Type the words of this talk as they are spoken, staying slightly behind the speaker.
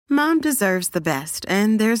Mom deserves the best,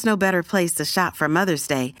 and there's no better place to shop for Mother's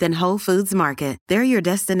Day than Whole Foods Market. They're your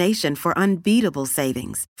destination for unbeatable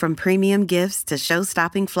savings, from premium gifts to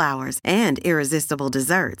show-stopping flowers and irresistible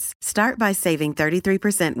desserts. Start by saving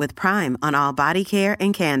 33% with Prime on all body care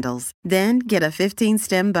and candles. Then get a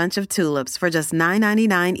 15-stem bunch of tulips for just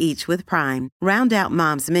 $9.99 each with Prime. Round out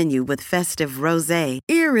Mom's menu with festive rosé,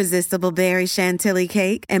 irresistible berry chantilly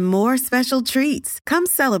cake, and more special treats. Come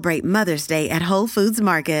celebrate Mother's Day at Whole Foods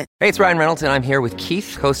Market. Hey, it's Ryan Reynolds, and I'm here with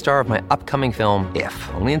Keith, co-star of my upcoming film, If,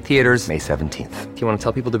 only in theaters May 17th. Do you want to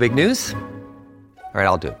tell people the big news? All right,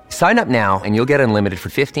 I'll do it. Sign up now and you'll get unlimited for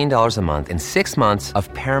 $15 a month and 6 months of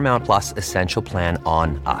Paramount Plus Essential Plan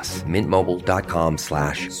on us.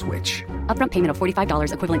 MintMobile.com/switch. Upfront payment of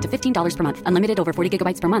 $45 equivalent to $15 per month. Unlimited over 40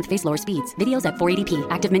 gigabytes per month. Face lower speeds. Videos at 480p.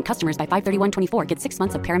 Active Mint customers by 531.24 get 6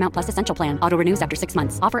 months of Paramount Plus Essential Plan. Auto renews after 6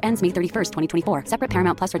 months. Offer ends May 31st, 2024. Separate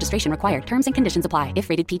Paramount Plus registration required. Terms and conditions apply if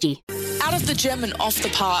rated PG. Out of the gym and off the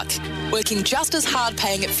park, working just as hard,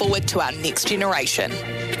 paying it forward to our next generation.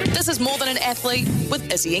 This is More Than an Athlete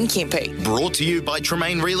with Izzy and Kempe. Brought to you by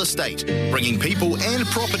Tremaine Real Estate, bringing people and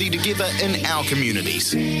property together in our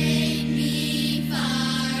communities.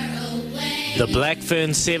 The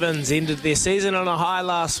Blackfern Sevens ended their season on a high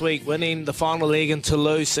last week, winning the final leg in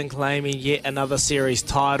Toulouse and claiming yet another series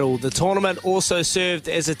title. The tournament also served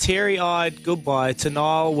as a teary-eyed goodbye to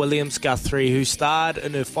Niall Williams Guthrie, who starred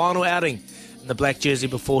in her final outing in the black jersey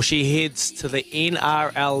before she heads to the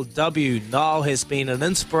NRLW. Niall has been an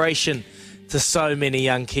inspiration to so many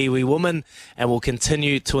young Kiwi women and will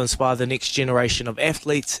continue to inspire the next generation of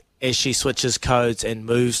athletes as she switches codes and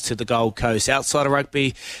moves to the Gold Coast. Outside of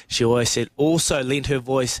rugby, she also lent her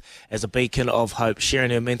voice as a beacon of hope,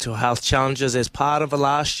 sharing her mental health challenges as part of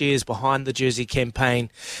last year's Behind the Jersey campaign.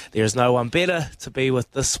 There is no one better to be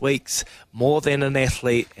with this week's More Than an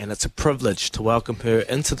Athlete, and it's a privilege to welcome her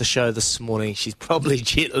into the show this morning. She's probably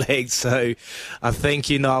jet-lagged, so I thank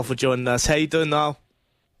you, Niall, for joining us. How you doing, Niall?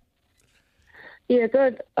 Yeah,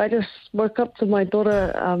 good. I just woke up to my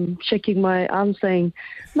daughter shaking my arm saying,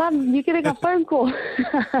 "Mum, you're getting a phone call."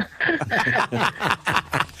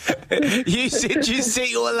 You said you set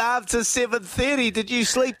your alarm to 7:30. Did you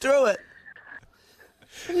sleep through it?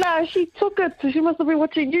 No, she took it. She must have been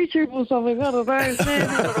watching YouTube or something. I don't know.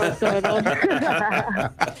 What's going on?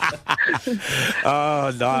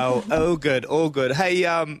 Oh, Niall. All good, all good. Hey,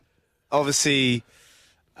 obviously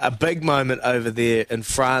a big moment over there in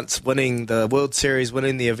France, winning the World Series,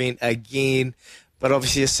 winning the event again. But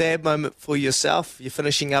obviously a sad moment for yourself. You're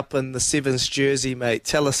finishing up in the Sevens jersey, mate.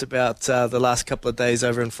 Tell us about the last couple of days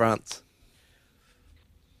over in France.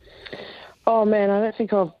 Oh, man, I don't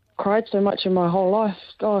think I've cried so much in my whole life.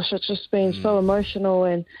 Gosh, it's just been so emotional.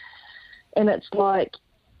 And it's like,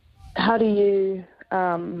 how do you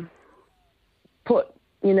put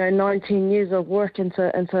 19 years of work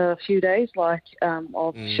into a few days, of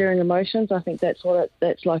sharing emotions. I think that's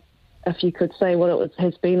that's like, if you could say what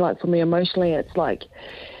has been like for me emotionally. It's like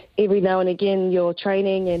every now and again you're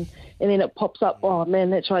training and then it pops up, oh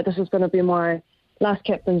man, that's right, this is going to be my last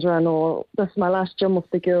captain's run, or this is my last gym with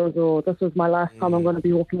the girls, or this is my last time I'm going to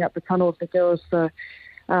be walking up the tunnel with the girls. So,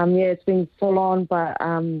 it's been full on, but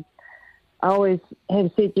I always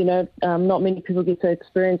have said, not many people get to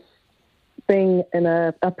experience being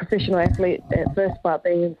a professional athlete at first, but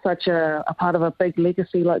being such a part of a big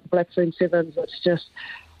legacy like the Blackfern Sevens,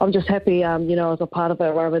 I'm just happy, I was a part of it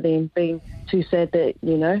rather than being too sad that,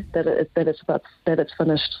 that it's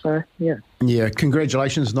finished. So, yeah. Yeah,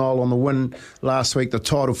 congratulations, Niall, on the win last week, the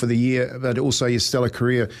title for the year, but also your stellar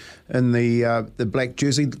career in the black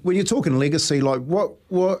jersey. When you're talking legacy, like what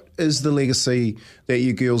is the legacy that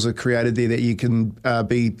you girls have created there that you can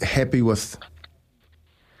be happy with?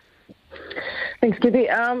 Thanks, Gibby.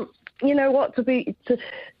 You know what? To be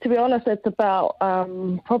honest, it's about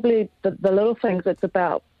probably the little things. It's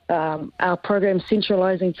about our program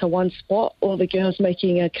centralising to one spot, all the girls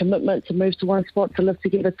making a commitment to move to one spot, to live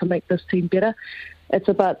together, to make this team better. It's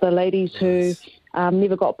about the ladies who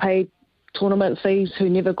never got paid tournament fees, who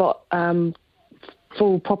never got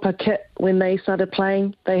full proper kit when they started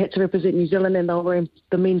playing. They had to represent New Zealand and they were wearing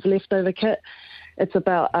the men's leftover kit. It's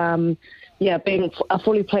about being a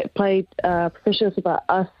fully played professional. It's about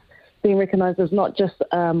us being recognised as not just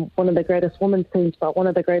one of the greatest women's teams, but one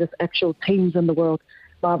of the greatest actual teams in the world,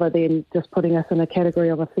 rather than just putting us in a category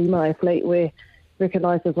of a female athlete. We're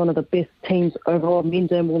recognised as one of the best teams overall,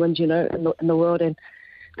 men's and women's, in the world, and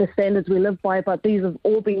the standards we live by. But these have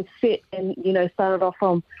all been set and, started off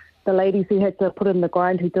from the ladies who had to put in the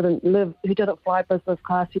grind, who didn't fly business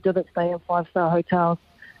class, who didn't stay in 5-star hotels.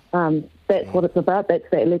 That's what it's about. That's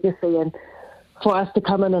that legacy. And for us to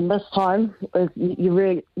come in this time, you're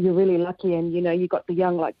really lucky. And, you got the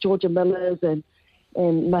young like Georgia Millers and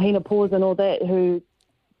Mahina Paws and all that, who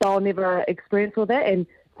they'll never experience all that. And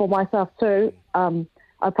for myself too,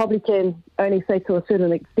 I probably can only say to a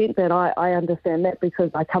certain extent that I understand that,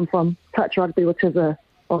 because I come from touch rugby, which is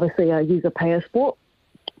obviously a user-payer sport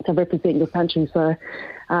to represent your country. So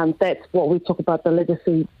that's what we talk about, the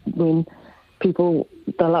legacy, when people,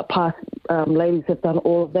 the past ladies have done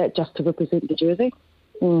all of that just to represent the jersey.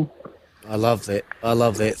 I love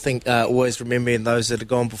that. Think always remembering those that have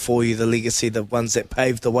gone before you, the legacy, the ones that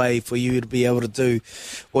paved the way for you to be able to do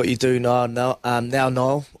what you do now. Now,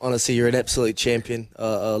 Niall, honestly, you're an absolute champion.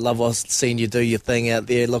 I love seeing you do your thing out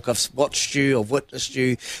there. Look, I've watched you, I've witnessed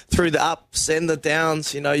you through the ups and the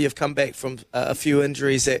downs. You've come back from a few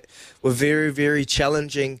injuries that were very, very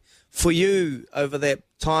challenging for you over that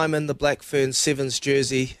time in the Black Fern Sevens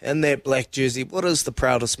jersey, in that black jersey. What is the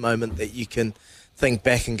proudest moment that you can think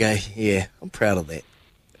back and go, yeah, I'm proud of that?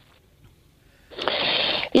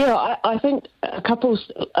 Yeah, I think a couple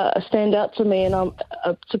stand out to me, and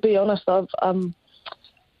to be honest, I've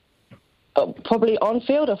probably on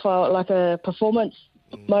field, if I like a performance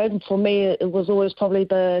mode, for me it was always probably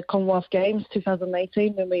the Commonwealth Games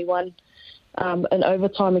 2018 when we won in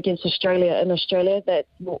overtime against Australia in Australia. That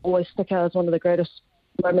will always stick out as one of the greatest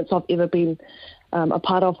moments I've ever been a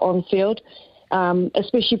part of on field,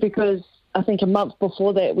 especially because I think a month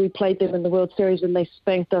before that we played them in the World Series and they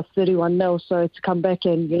spanked us 31-0. So to come back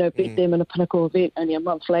and, beat them in a pinnacle event only a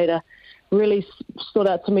month later really stood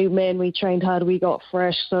out to me. Man, we trained hard. We got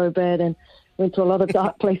thrashed so bad and went to a lot of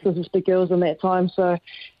dark places with the girls in that time. So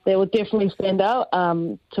they would definitely stand out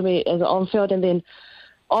to me as an on-field. And then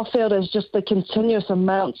off-field is just the continuous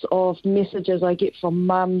amounts of messages I get from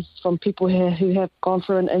mums, from people here who have gone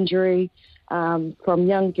through an injury, from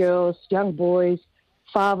young girls, young boys,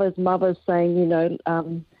 fathers, mothers saying,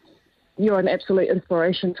 you're an absolute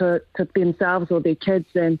inspiration to themselves or their kids,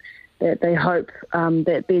 and that they hope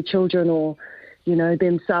that their children or,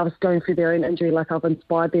 themselves going through their own injury, like I've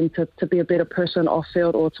inspired them to be a better person off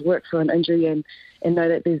field or to work through an injury and know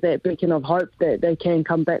that there's that beacon of hope that they can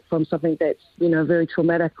come back from something that's, very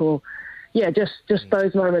traumatic. Or, just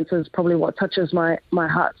those moments is probably what touches my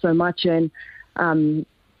heart so much. And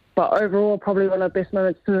but overall, probably one of the best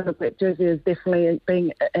moments too in the black jersey is definitely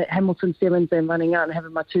being at Hamilton Sevens and running out and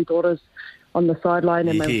having my two daughters on the sideline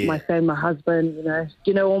and my family, my husband,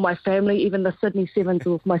 all my family, even the Sydney Sevens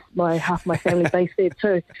with my half my family based there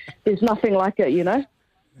too. There's nothing like it,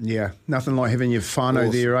 Yeah, nothing like having your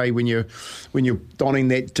whānau there, eh? When you're donning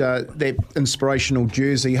that inspirational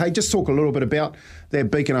jersey. Hey, just talk a little bit about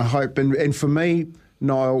that beacon of hope. And for me,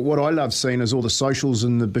 Niall, what I love seeing is all the socials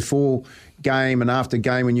and the before game and after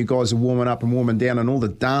game when you guys are warming up and warming down and all the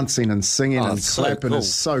dancing and singing and clapping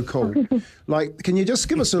is so cool. Like, can you just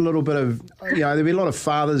give us a little bit of, there'll be a lot of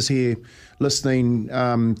fathers here listening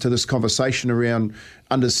to this conversation around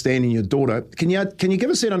understanding your daughter. Can you give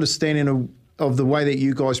us that understanding of the way that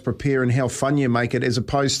you guys prepare and how fun you make it, as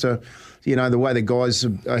opposed to, the way the guys are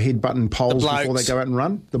headbutting poles before they go out and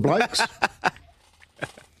run? The blokes?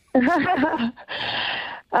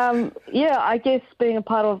 I guess being a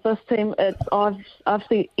part of this team, I've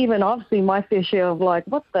seen my fair share of like,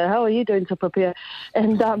 what the hell are you doing to prepare?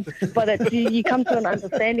 And but you come to an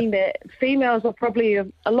understanding that females are probably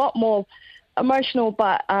a lot more emotional,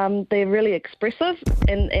 but they're really expressive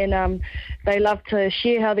and they love to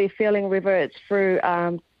share how they're feeling, whether it's through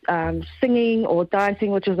singing or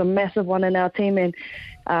dancing, which is a massive one in our team. And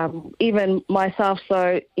even myself,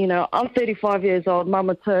 so I'm 35 years old,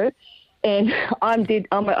 mama too, and I'm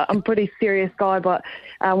a pretty serious guy, but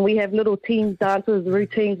we have little team dances,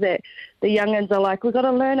 routines that the youngins are like, we've got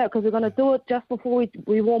to learn it because we're going to do it just before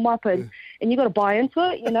we warm up, and you got to buy into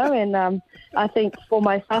it, and I think for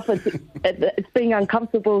myself it's being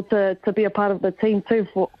uncomfortable to be a part of the team too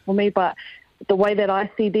for me, but the way that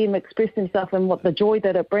I see them express themselves and what the joy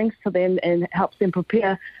that it brings to them and helps them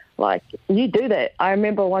prepare, like, you do that. I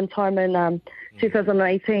remember one time in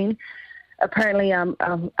 2018, apparently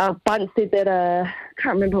our bunch said that, I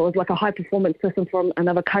can't remember, it was like a high-performance person from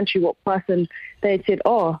another country walked past, and they had said,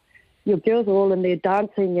 your girls are all in there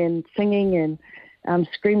dancing and singing and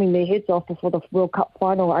screaming their heads off before the World Cup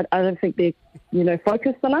final. I don't think they're,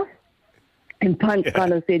 focused enough. And Punch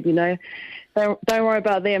kind of said, don't worry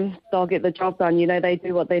about them. They'll get the job done. They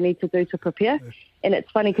do what they need to do to prepare. And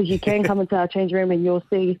it's funny because you can come into our change room and you'll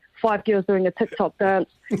see 5 girls doing a TikTok dance,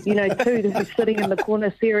 2 sitting in the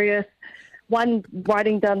corner serious, 1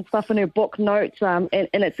 writing down stuff in her book notes, and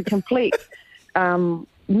it's a complete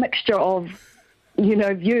mixture of,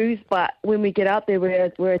 views, but when we get out there,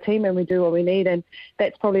 we're a team and we do what we need, and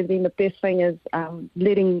that's probably been the best thing is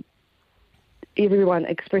letting everyone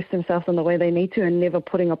express themselves in the way they need to, and never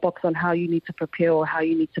putting a box on how you need to prepare or how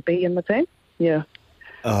you need to be in the team. Yeah.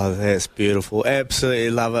 Oh, that's beautiful.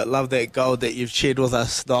 Absolutely love it. Love that goal that you've shared with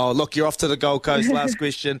us. Oh, look, you're off to the Gold Coast. Last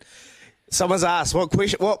question. Someone's asked,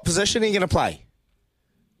 what position are you going to play?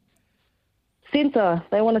 Centre.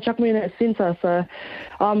 They want to chuck me in at centre, so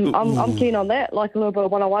I'm keen on that. Like a little bit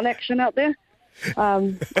of one-on-one action out there.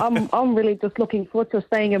 I'm really just looking forward to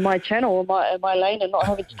staying in my channel, in my lane, and not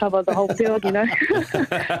having to cover the whole field.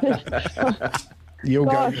 You'll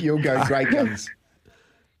go great guns.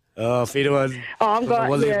 Oh, if anyone from the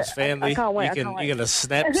Williams family, I can't wait. you're going to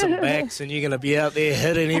snap some backs and you're going to be out there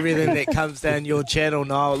hitting everything that comes down your channel,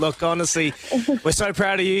 Niall. Look, honestly, we're so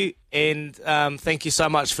proud of you, and thank you so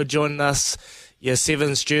much for joining us. Your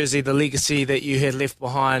Sevens jersey, the legacy that you had left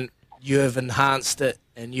behind, you have enhanced it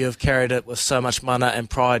and you have carried it with so much mana and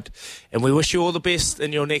pride. And we wish you all the best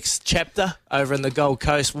in your next chapter over in the Gold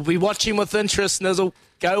Coast. We'll be watching with interest, Nizzle.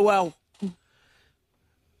 Go well.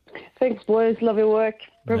 Thanks, boys. Love your work.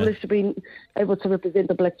 Privileged to be able to represent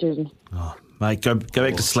the black jersey. Oh, mate, go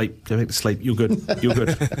back to sleep. Go back to sleep. You're good. You're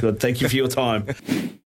good. Good. Thank you for your time.